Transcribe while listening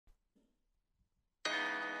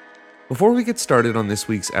Before we get started on this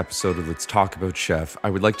week's episode of Let's Talk About Chef, I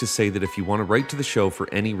would like to say that if you want to write to the show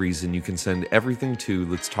for any reason, you can send everything to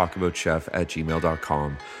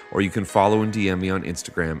letstalkaboutchef@gmail.com, or you can follow and DM me on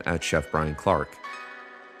Instagram at Chef Brian Clark.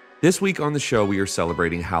 This week on the show, we are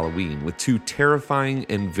celebrating Halloween with two terrifying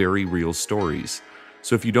and very real stories.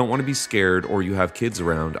 So if you don't want to be scared or you have kids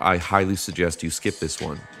around, I highly suggest you skip this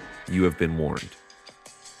one. You have been warned.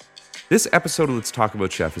 This episode of Let's Talk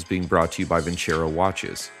About Chef is being brought to you by Vincero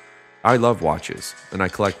Watches. I love watches, and I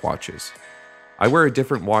collect watches. I wear a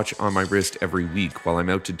different watch on my wrist every week while I'm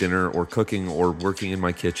out to dinner or cooking or working in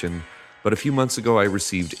my kitchen, but a few months ago I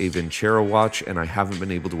received a Vincero watch and I haven't been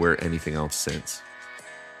able to wear anything else since.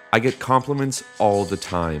 I get compliments all the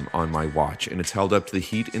time on my watch, and it's held up to the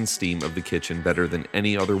heat and steam of the kitchen better than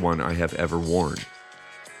any other one I have ever worn.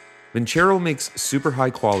 Vincero makes super high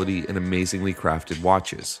quality and amazingly crafted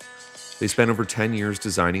watches. They spent over 10 years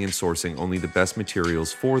designing and sourcing only the best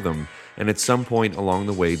materials for them, and at some point along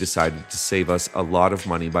the way decided to save us a lot of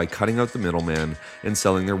money by cutting out the middleman and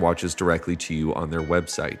selling their watches directly to you on their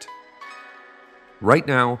website. Right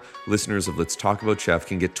now, listeners of Let's Talk About Chef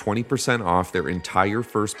can get 20% off their entire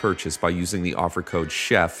first purchase by using the offer code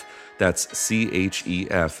CHEF, that's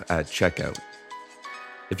CHEF, at checkout.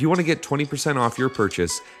 If you want to get 20% off your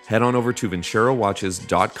purchase, head on over to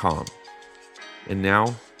vincerowatches.com. And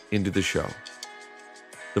now, into the show.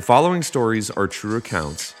 The following stories are true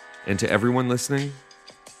accounts, and to everyone listening,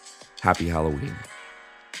 happy Halloween.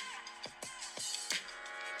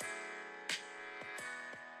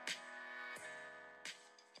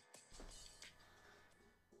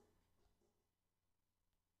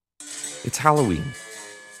 It's Halloween.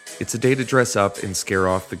 It's a day to dress up and scare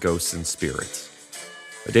off the ghosts and spirits.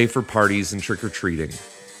 A day for parties and trick-or-treating.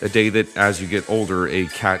 A day that, as you get older, a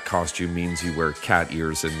cat costume means you wear cat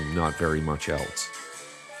ears and not very much else.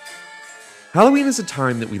 Halloween is a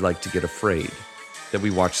time that we like to get afraid, that we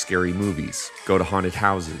watch scary movies, go to haunted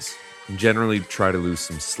houses, and generally try to lose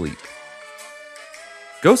some sleep.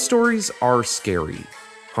 Ghost stories are scary.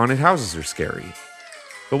 Haunted houses are scary.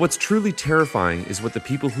 But what's truly terrifying is what the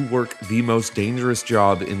people who work the most dangerous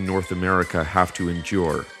job in North America have to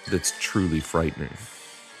endure that's truly frightening.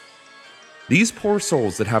 These poor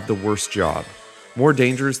souls that have the worst job, more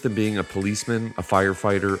dangerous than being a policeman, a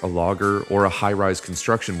firefighter, a logger, or a high-rise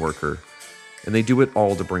construction worker, and they do it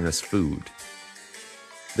all to bring us food.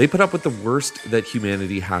 They put up with the worst that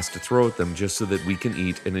humanity has to throw at them just so that we can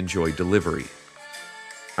eat and enjoy delivery.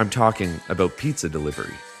 I'm talking about pizza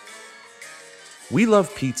delivery. We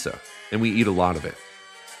love pizza, and we eat a lot of it.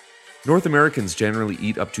 North Americans generally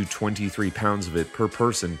eat up to 23 pounds of it per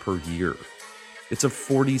person per year. It's a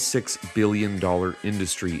 $46 billion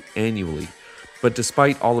industry annually, but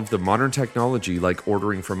despite all of the modern technology like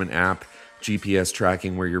ordering from an app, GPS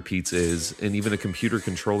tracking where your pizza is, and even a computer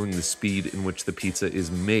controlling the speed in which the pizza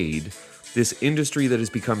is made, this industry that has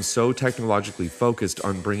become so technologically focused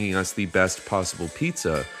on bringing us the best possible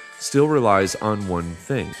pizza still relies on one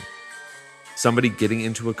thing: somebody getting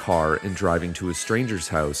into a car and driving to a stranger's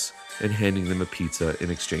house and handing them a pizza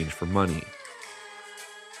in exchange for money.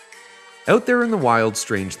 Out there in the wild,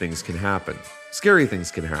 strange things can happen. Scary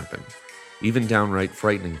things can happen. Even downright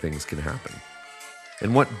frightening things can happen.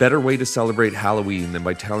 And what better way to celebrate Halloween than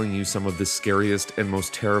by telling you some of the scariest and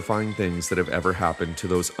most terrifying things that have ever happened to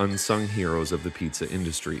those unsung heroes of the pizza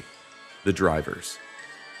industry, the drivers.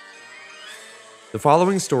 The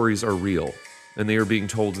following stories are real, and they are being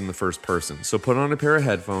told in the first person. So put on a pair of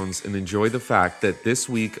headphones and enjoy the fact that this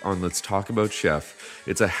week on Let's Talk About Chef,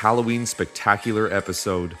 it's a Halloween spectacular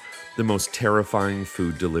episode, the most terrifying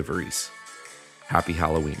food deliveries. Happy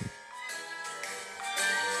Halloween.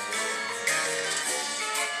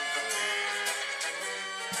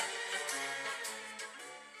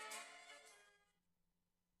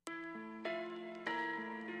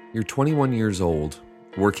 You're 21 years old,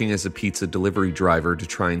 working as a pizza delivery driver to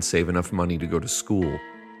try and save enough money to go to school.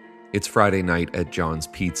 It's Friday night at John's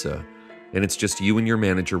Pizza, and it's just you and your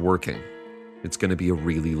manager working. It's going to be a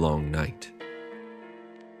really long night.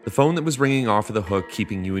 The phone that was ringing off of the hook,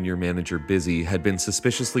 keeping you and your manager busy, had been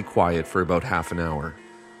suspiciously quiet for about half an hour.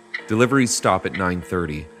 Deliveries stop at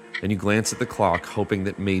 9:30, and you glance at the clock, hoping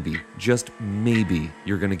that maybe, just maybe,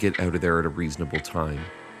 you're going to get out of there at a reasonable time.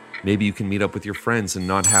 Maybe you can meet up with your friends and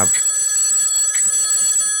not have...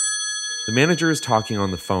 The manager is talking on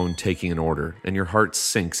the phone, taking an order, and your heart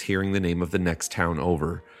sinks hearing the name of the next town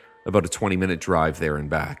over, about a 20-minute drive there and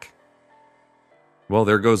back. Well,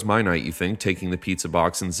 there goes my night, you think, taking the pizza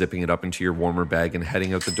box and zipping it up into your warmer bag and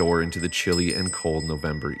heading out the door into the chilly and cold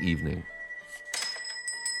November evening.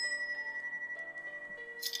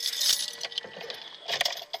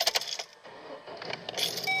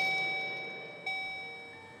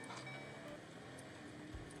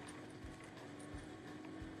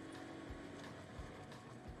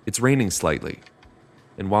 It's raining slightly,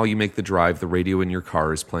 and while you make the drive, the radio in your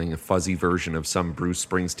car is playing a fuzzy version of some Bruce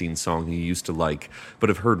Springsteen song you used to like, but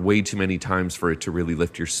have heard way too many times for it to really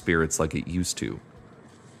lift your spirits like it used to.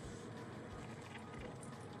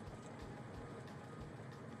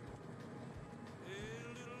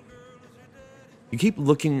 You keep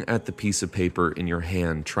looking at the piece of paper in your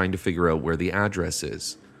hand, trying to figure out where the address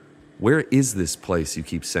is. Where is this place, you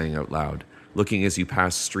keep saying out loud, looking as you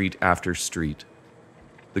pass street after street.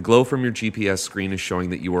 The glow from your GPS screen is showing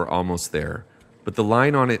that you are almost there, but the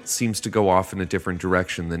line on it seems to go off in a different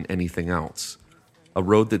direction than anything else. A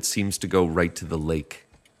road that seems to go right to the lake.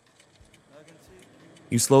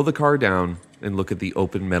 You slow the car down and look at the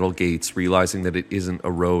open metal gates, realizing that it isn't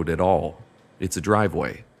a road at all. It's a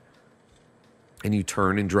driveway. And you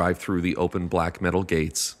turn and drive through the open black metal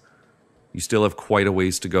gates. You still have quite a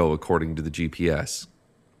ways to go according to the GPS.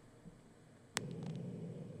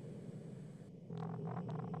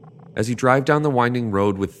 As you drive down the winding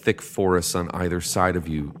road with thick forests on either side of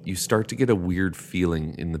you, you start to get a weird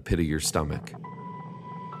feeling in the pit of your stomach.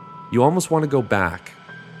 You almost want to go back,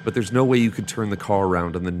 but there's no way you could turn the car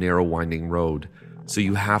around on the narrow winding road, so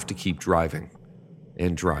you have to keep driving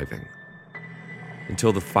and driving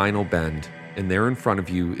until the final bend. And there in front of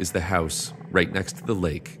you is the house right next to the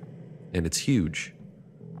lake, and it's huge.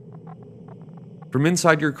 From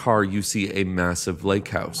inside your car, you see a massive lake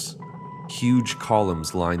house. Huge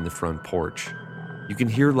columns line the front porch. You can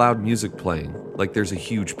hear loud music playing, like there's a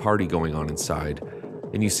huge party going on inside,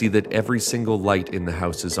 and you see that every single light in the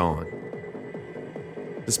house is on.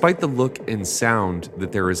 Despite the look and sound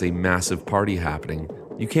that there is a massive party happening,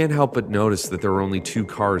 you can't help but notice that there are only 2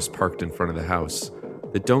 cars parked in front of the house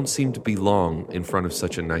that don't seem to belong in front of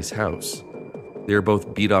such a nice house. They are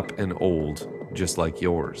both beat up and old, just like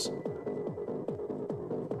yours.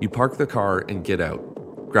 You park the car and get out,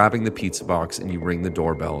 grabbing the pizza box, and you ring the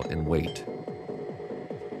doorbell and wait.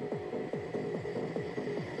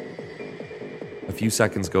 A few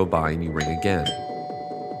seconds go by and you ring again.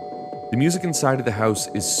 The music inside of the house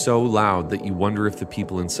is so loud that you wonder if the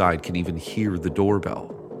people inside can even hear the doorbell.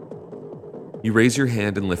 You raise your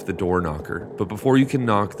hand and lift the door knocker, but before you can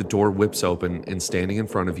knock, the door whips open, and standing in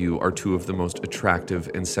front of you are 2 of the most attractive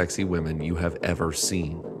and sexy women you have ever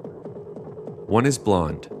seen. One is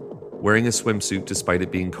blonde, wearing a swimsuit despite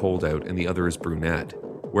it being cold out, and the other is brunette,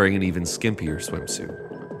 wearing an even skimpier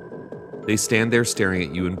swimsuit. They stand there staring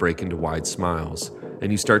at you and break into wide smiles,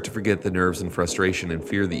 and you start to forget the nerves and frustration and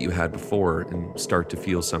fear that you had before and start to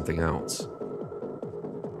feel something else.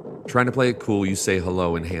 Trying to play it cool, you say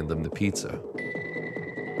hello and hand them the pizza.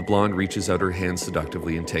 The blonde reaches out her hand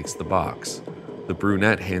seductively and takes the box. The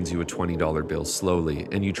brunette hands you a $20 bill slowly,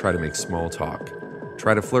 and you try to make small talk.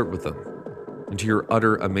 Try to flirt with them. And to your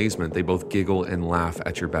utter amazement, they both giggle and laugh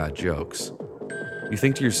at your bad jokes. You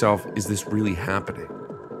think to yourself, is this really happening?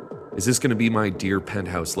 Is this going to be my Dear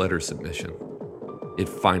Penthouse letter submission? It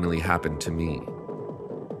finally happened to me.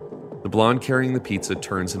 The blonde carrying the pizza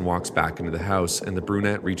turns and walks back into the house, and the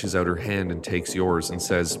brunette reaches out her hand and takes yours and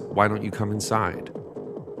says, "Why don't you come inside?"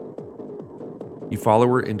 You follow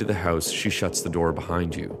her into the house. She shuts the door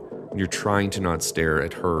behind you, and you're trying to not stare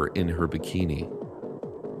at her in her bikini.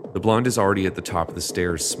 The blonde is already at the top of the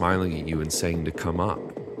stairs, smiling at you and saying to come up.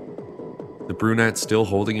 The brunette, still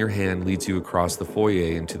holding your hand, leads you across the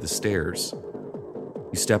foyer into the stairs.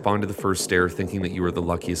 You step onto the first stair thinking that you are the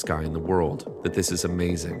luckiest guy in the world, that this is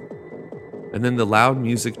amazing. And then the loud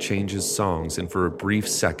music changes songs, and for a brief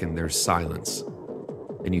second there's silence.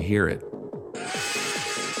 And you hear it.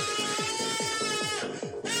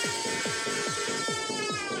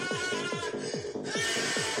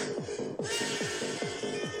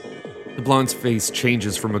 The blonde's face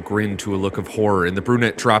changes from a grin to a look of horror, and the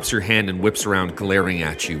brunette drops your hand and whips around, glaring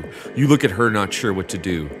at you. You look at her, not sure what to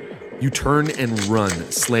do. You turn and run,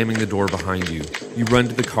 slamming the door behind you. You run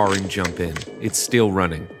to the car and jump in. It's still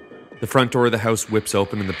running. The front door of the house whips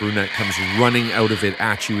open, and the brunette comes running out of it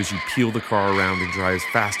at you as you peel the car around and drive as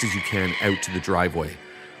fast as you can out to the driveway.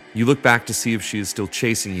 You look back to see if she is still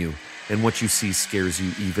chasing you, and what you see scares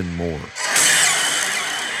you even more.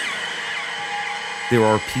 There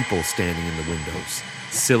are people standing in the windows,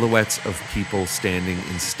 silhouettes of people standing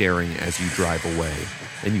and staring as you drive away,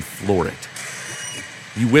 and you floor it.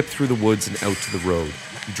 You whip through the woods and out to the road.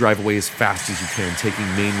 You drive away as fast as you can, taking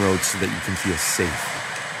main roads so that you can feel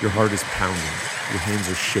safe. Your heart is pounding. Your hands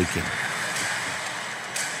are shaking.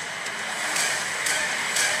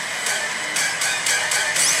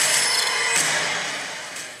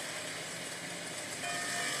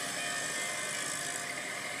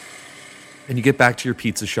 And you get back to your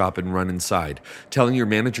pizza shop and run inside, telling your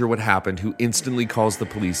manager what happened, who instantly calls the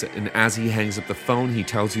police, and as he hangs up the phone, he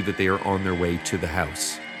tells you that they are on their way to the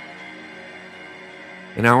house.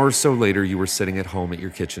 An hour or so later, you were sitting at home at your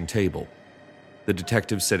kitchen table. The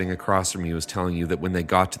detective sitting across from you is telling you that when they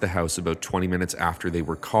got to the house about 20 minutes after they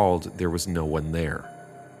were called, there was no one there.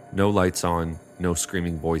 No lights on, no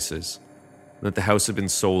screaming voices. And that the house had been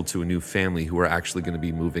sold to a new family who were actually going to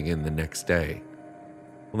be moving in the next day.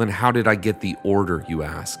 Well, then how did I get the order, you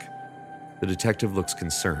ask? The detective looks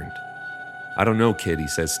concerned. I don't know, kid, he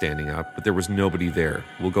says, standing up, but there was nobody there.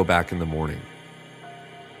 We'll go back in the morning.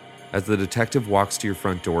 As the detective walks to your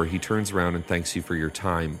front door, he turns around and thanks you for your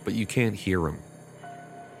time, but you can't hear him.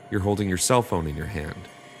 You're holding your cell phone in your hand,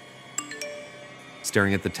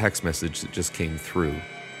 staring at the text message that just came through.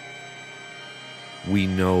 We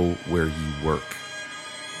know where you work.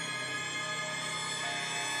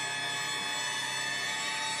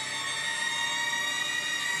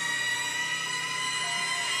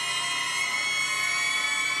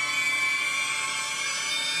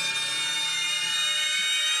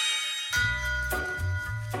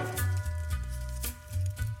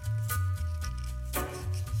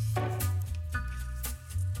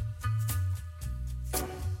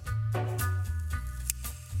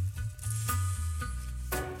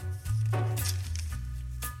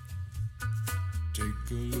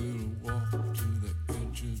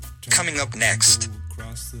 Coming up next.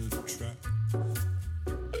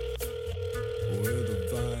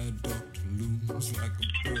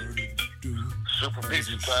 Super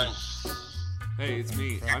pizza time. Hey, it's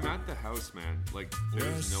me. I'm at the house, man.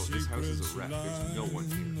 This house is a wreck. There's no one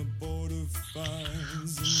here.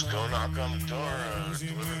 Just go knock on the door,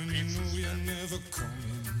 deliver pizzas,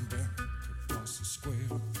 man. Across the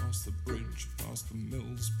square, across the bridge, past the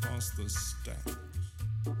mills, past the stacks.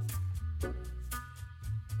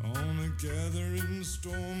 On a gathering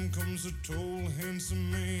storm comes a tall,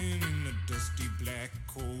 handsome man in a dusty black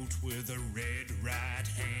coat with a red right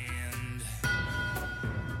hand.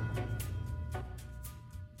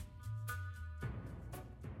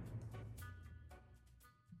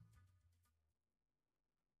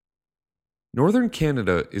 Northern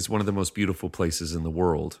Canada is one of the most beautiful places in the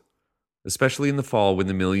world, especially in the fall when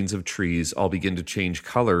the millions of trees all begin to change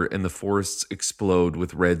color and the forests explode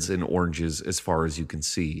with reds and oranges as far as you can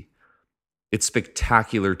see. It's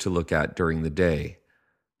spectacular to look at during the day.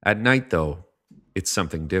 At night, though, it's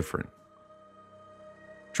something different.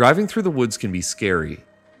 Driving through the woods can be scary,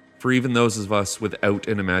 for even those of us without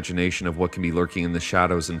an imagination of what can be lurking in the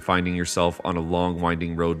shadows, and finding yourself on a long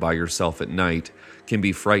winding road by yourself at night can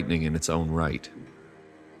be frightening in its own right.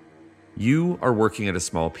 You are working at a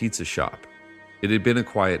small pizza shop. It had been a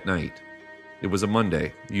quiet night. It was a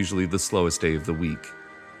Monday, usually the slowest day of the week.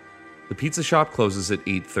 The pizza shop closes at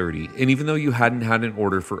 8:30, and even though you hadn't had an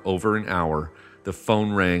order for over an hour, the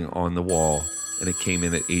phone rang on the wall, and it came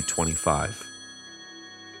in at 8:25.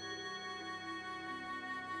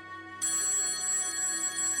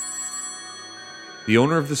 The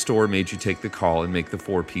owner of the store made you take the call and make the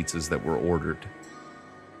 4 pizzas that were ordered.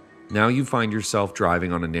 Now you find yourself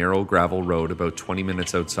driving on a narrow gravel road about 20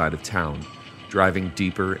 minutes outside of town, driving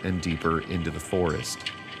deeper and deeper into the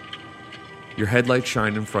forest. Your headlights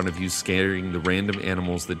shine in front of you, scaring the random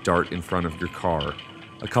animals that dart in front of your car.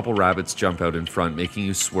 A couple rabbits jump out in front, making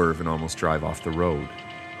you swerve and almost drive off the road.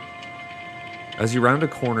 As you round a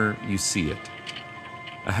corner, you see it.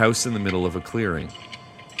 A house in the middle of a clearing.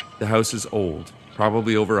 The house is old,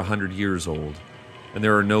 probably over 100 years old, and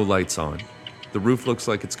there are no lights on. The roof looks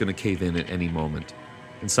like it's going to cave in at any moment,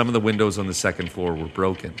 and some of the windows on the second floor were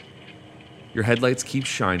broken. Your headlights keep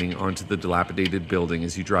shining onto the dilapidated building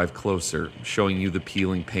as you drive closer, showing you the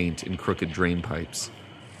peeling paint and crooked drain pipes.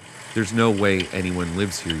 There's no way anyone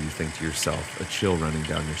lives here, you think to yourself, a chill running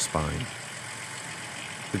down your spine.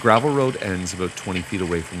 The gravel road ends about 20 feet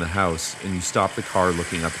away from the house, and you stop the car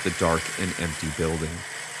looking up at the dark and empty building.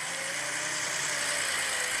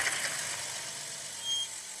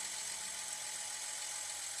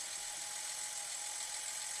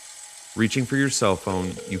 Reaching for your cell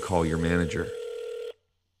phone, you call your manager.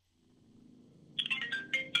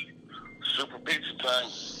 Super pizza time.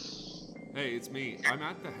 Hey, it's me. I'm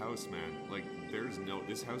at the house, man.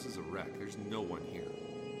 This house is a wreck. There's no one here.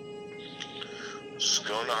 Just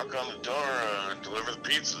go knock on the door, deliver the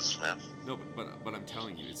pizzas, man. No, but I'm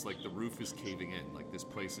telling you, it's like the roof is caving in. Like this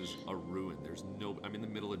place is a ruin. I'm in the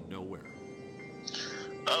middle of nowhere.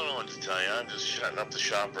 I don't know what to tell you. I'm just shutting up the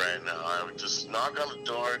shop right now. I would just knock on the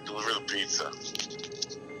door, deliver the pizza.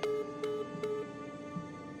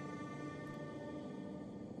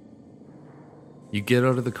 You get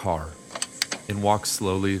out of the car, and walk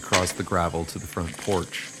slowly across the gravel to the front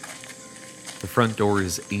porch. The front door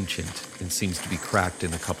is ancient and seems to be cracked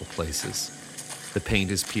in a couple places. The paint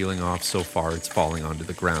is peeling off so far it's falling onto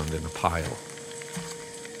the ground in a pile.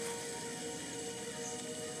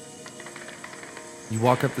 You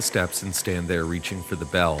walk up the steps and stand there reaching for the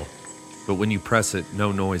bell, but when you press it,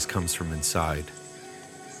 no noise comes from inside.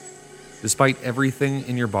 Despite everything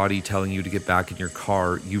in your body telling you to get back in your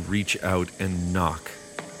car, you reach out and knock.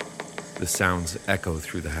 The sounds echo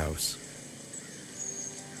through the house.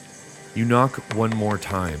 You knock one more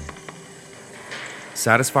time.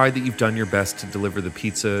 Satisfied that you've done your best to deliver the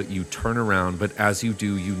pizza, you turn around, but as you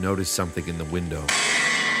do, you notice something in the window.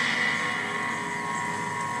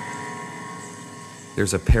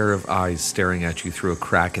 There's a pair of eyes staring at you through a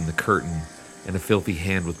crack in the curtain, and a filthy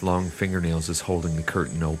hand with long fingernails is holding the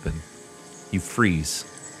curtain open. You freeze,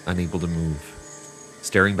 unable to move,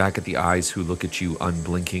 staring back at the eyes who look at you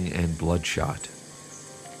unblinking and bloodshot.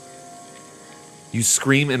 You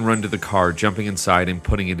scream and run to the car, jumping inside and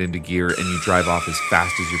putting it into gear, and you drive off as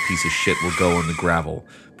fast as your piece of shit will go on the gravel,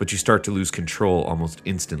 but you start to lose control almost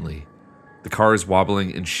instantly. The car is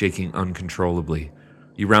wobbling and shaking uncontrollably.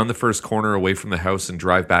 You round the first corner away from the house and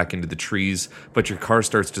drive back into the trees, but your car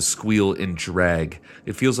starts to squeal and drag.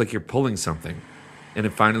 It feels like you're pulling something, and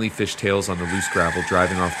it finally fishtails on the loose gravel,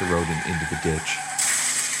 driving off the road and into the ditch.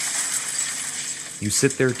 You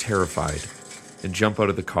sit there terrified and jump out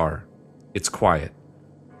of the car. It's quiet.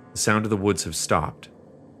 The sound of the woods have stopped.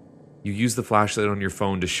 You use the flashlight on your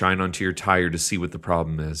phone to shine onto your tire to see what the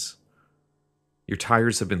problem is. Your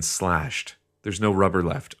tires have been slashed. There's no rubber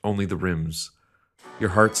left, only the rims.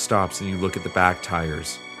 Your heart stops and you look at the back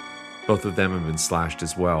tires. Both of them have been slashed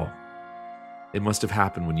as well. It must have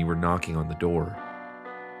happened when you were knocking on the door.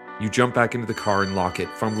 You jump back into the car and lock it,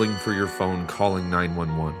 fumbling for your phone, calling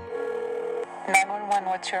 911. 911,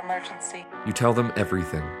 what's your emergency? You tell them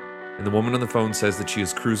everything, and the woman on the phone says that she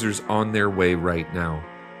has cruisers on their way right now.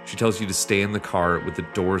 She tells you to stay in the car with the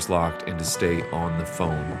doors locked and to stay on the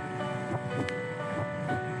phone.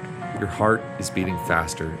 Your heart is beating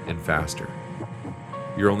faster and faster.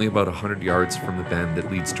 You're only about 100 yards from the bend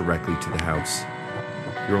that leads directly to the house.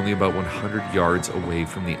 You're only about 100 yards away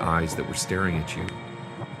from the eyes that were staring at you.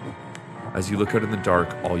 As you look out in the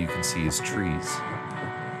dark, all you can see is trees.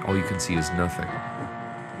 All you can see is nothing.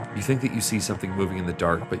 You think that you see something moving in the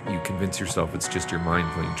dark, but you convince yourself it's just your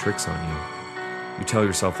mind playing tricks on you. You tell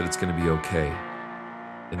yourself that it's going to be okay,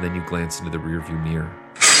 and then you glance into the rearview mirror.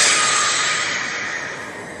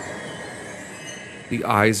 The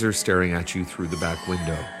eyes are staring at you through the back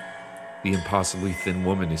window. The impossibly thin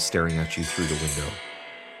woman is staring at you through the window.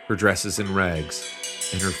 Her dress is in rags,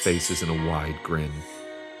 and her face is in a wide grin.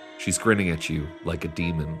 She's grinning at you like a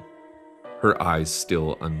demon, her eyes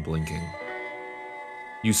still unblinking.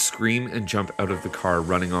 You scream and jump out of the car,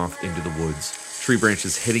 running off into the woods, tree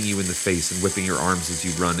branches hitting you in the face and whipping your arms as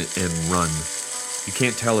you run and run. You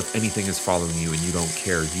can't tell if anything is following you and you don't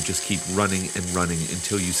care. You just keep running and running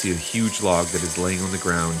until you see a huge log that is laying on the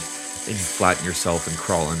ground and you flatten yourself and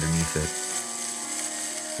crawl underneath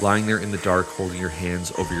it. Lying there in the dark, holding your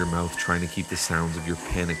hands over your mouth, trying to keep the sounds of your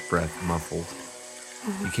panicked breath muffled.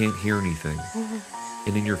 You can't hear anything.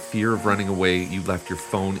 And in your fear of running away, you left your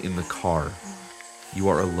phone in the car. You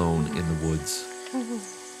are alone in the woods.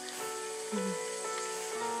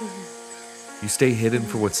 You stay hidden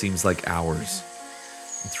for what seems like hours.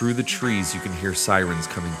 And through the trees, you can hear sirens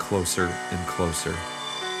coming closer and closer.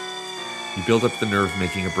 You build up the nerve,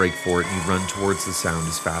 making a break for it, and you run towards the sound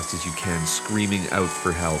as fast as you can, screaming out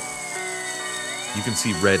for help. You can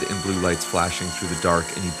see red and blue lights flashing through the dark,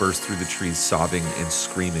 and you burst through the trees, sobbing and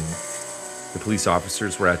screaming. The police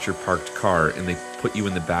officers were at your parked car, and they put you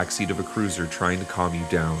in the backseat of a cruiser, trying to calm you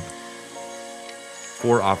down.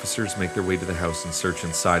 4 officers make their way to the house and search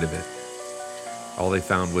inside of it. All they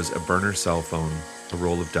found was a burner cell phone, a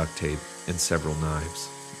roll of duct tape, and several knives.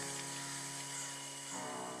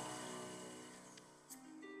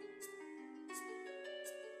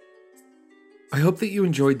 I hope that you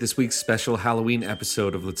enjoyed this week's special Halloween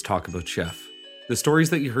episode of Let's Talk About Chef. The stories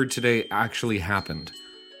that you heard today actually happened,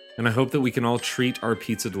 and I hope that we can all treat our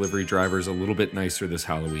pizza delivery drivers a little bit nicer this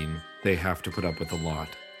Halloween. They have to put up with a lot.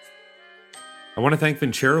 I want to thank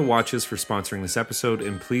Vincero Watches for sponsoring this episode,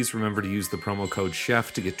 and please remember to use the promo code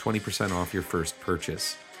CHEF to get 20% off your first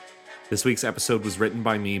purchase. This week's episode was written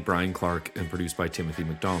by me, Brian Clark, and produced by Timothy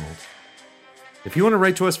McDonald. If you want to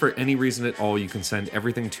write to us for any reason at all, you can send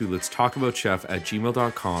everything to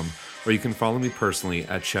letstalkaboutchef@gmail.com, or you can follow me personally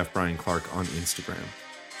at Chef Brian Clark on Instagram.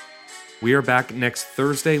 We are back next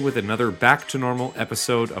Thursday with another back to normal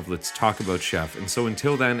episode of Let's Talk About Chef. And so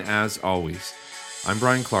until then, as always, I'm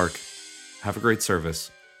Brian Clark, have a great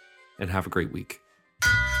service, and have a great week.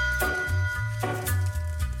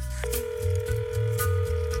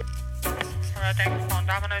 Hello, thanks for calling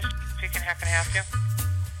Domino's. Speaking, how can I help you?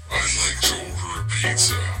 I'd like to order a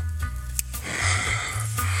pizza.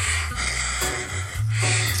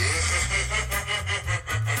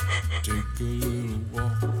 Take a little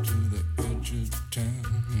walk to the edge of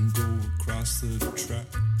town and go across the track,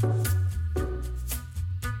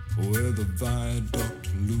 where the viaduct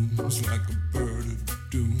looms like a bird of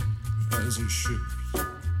doom as it ships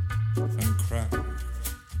and cracks,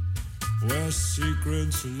 where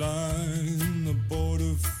secrets lie in the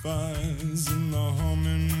border fires and the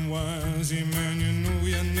humming wires. Yeah, man, you know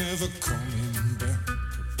you're never coming back.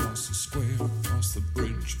 Past the square, past the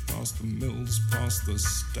bridge, past the mills, past the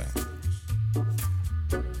stacks.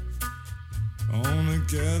 On a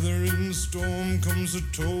gathering storm comes a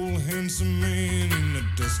tall, handsome man in a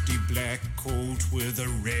dusty black coat with a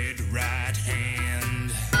red right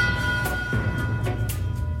hand.